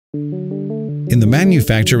In the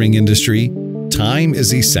manufacturing industry, time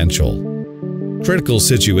is essential. Critical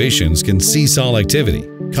situations can seesaw activity,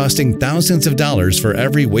 costing thousands of dollars for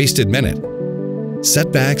every wasted minute.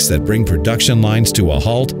 Setbacks that bring production lines to a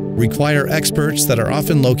halt require experts that are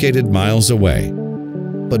often located miles away.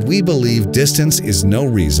 But we believe distance is no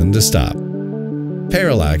reason to stop.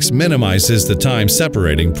 Parallax minimizes the time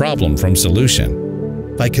separating problem from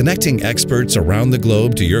solution. By connecting experts around the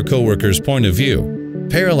globe to your coworker's point of view,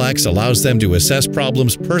 Parallax allows them to assess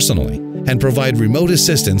problems personally and provide remote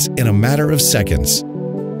assistance in a matter of seconds.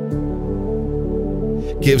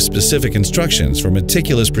 Give specific instructions for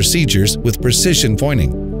meticulous procedures with precision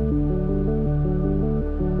pointing.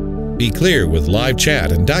 Be clear with live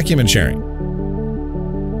chat and document sharing.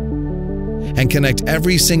 And connect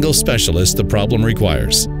every single specialist the problem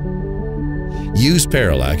requires. Use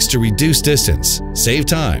Parallax to reduce distance, save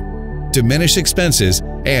time, diminish expenses,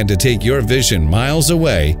 and to take your vision miles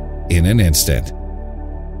away in an instant.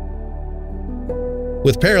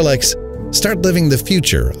 With Parallax, start living the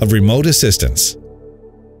future of remote assistance.